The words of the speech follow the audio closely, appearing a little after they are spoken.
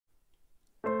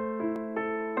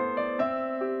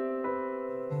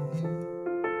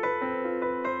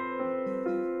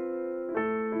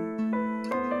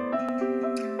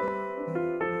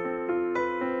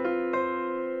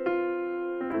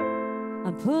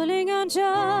pulling on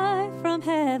joy from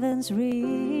heaven's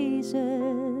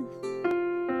reserve.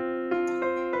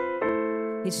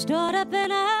 He's stored up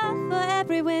enough for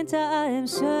every winter I am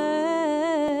served.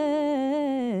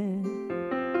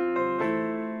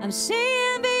 I'm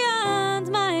seeing beyond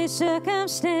my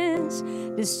circumstance.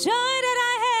 This joy that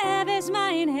I have is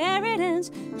my inheritance.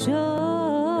 Joy,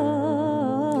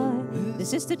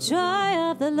 this is the joy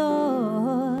of the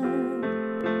Lord.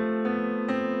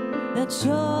 The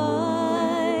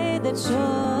joy, the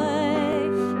joy,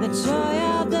 the joy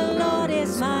of the Lord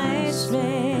is my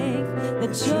strength. The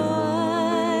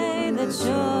joy, the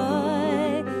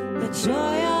joy, the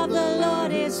joy of the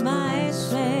Lord is my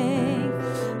strength.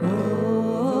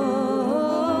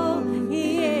 Oh,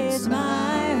 He is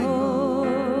my hope.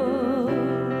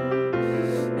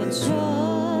 The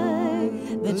joy,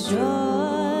 the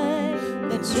joy,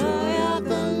 the joy of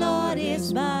the Lord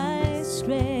is my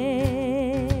strength.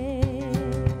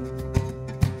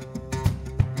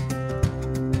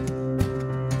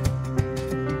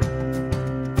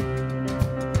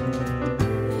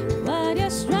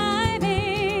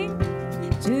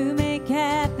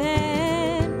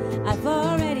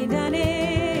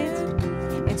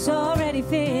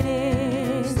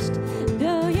 Finished.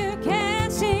 Though you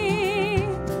can't see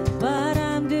what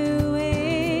I'm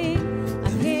doing,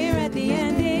 I'm here at the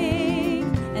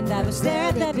ending, and I was there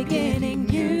at the beginning.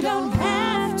 You don't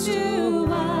have to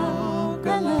walk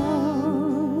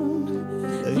alone.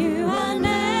 You are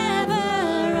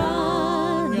never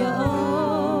on your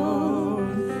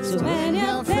own. So when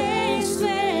you're faced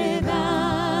with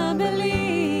unbelief,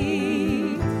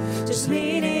 just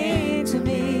lean into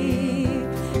me.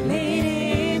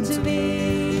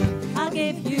 I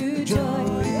give you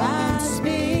joy,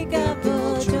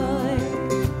 unspeakable joy.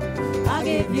 I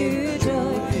give you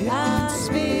joy,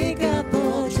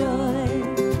 unspeakable joy.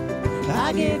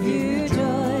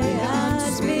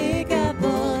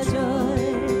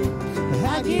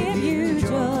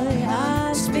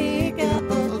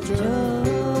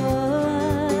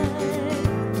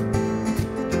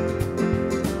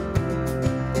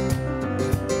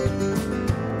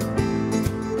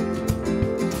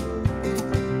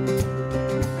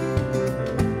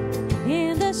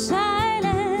 In the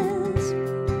silence,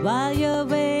 while you're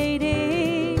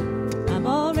waiting, I'm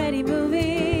already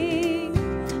moving.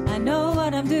 I know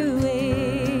what I'm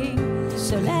doing,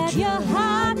 so let your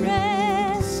heart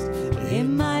rest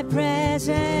in my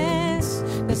presence,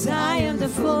 'cause I am the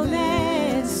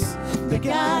fullness, the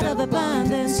God of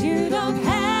abundance. You don't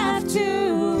have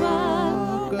to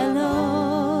walk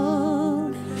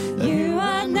alone. You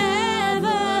are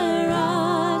never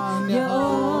on your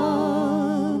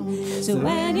own. So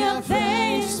when you're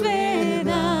faced with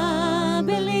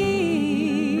unbelief,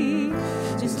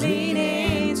 just lean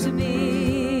into me.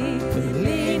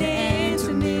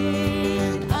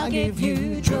 Give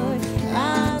you joy,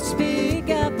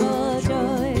 unspeakable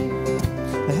joy.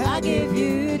 I give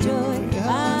you joy,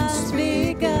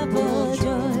 unspeakable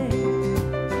joy.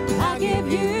 I give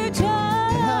you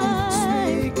joy,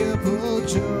 unspeakable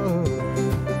joy.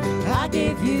 I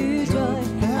give you joy,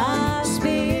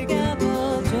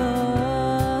 unspeakable joy.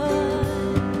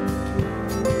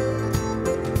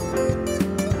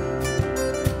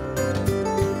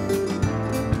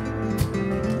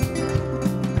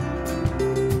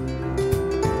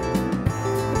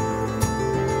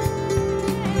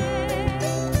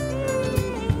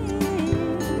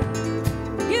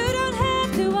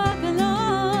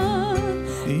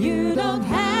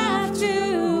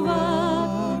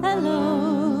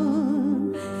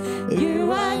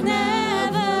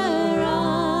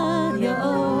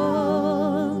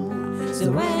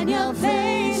 When you're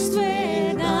faced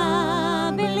with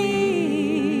unbelief,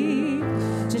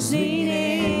 just lean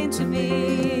into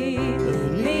me,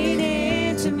 lean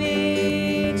into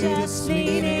me, just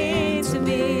lean into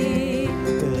me,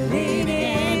 lean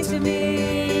into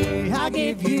me. I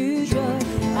give you joy,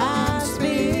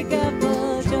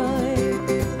 unspeakable joy.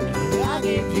 I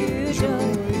give you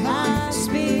joy,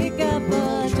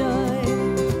 unspeakable joy.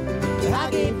 I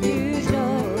give you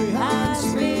joy,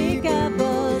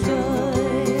 unspeakable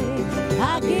joy.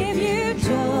 I give you joy.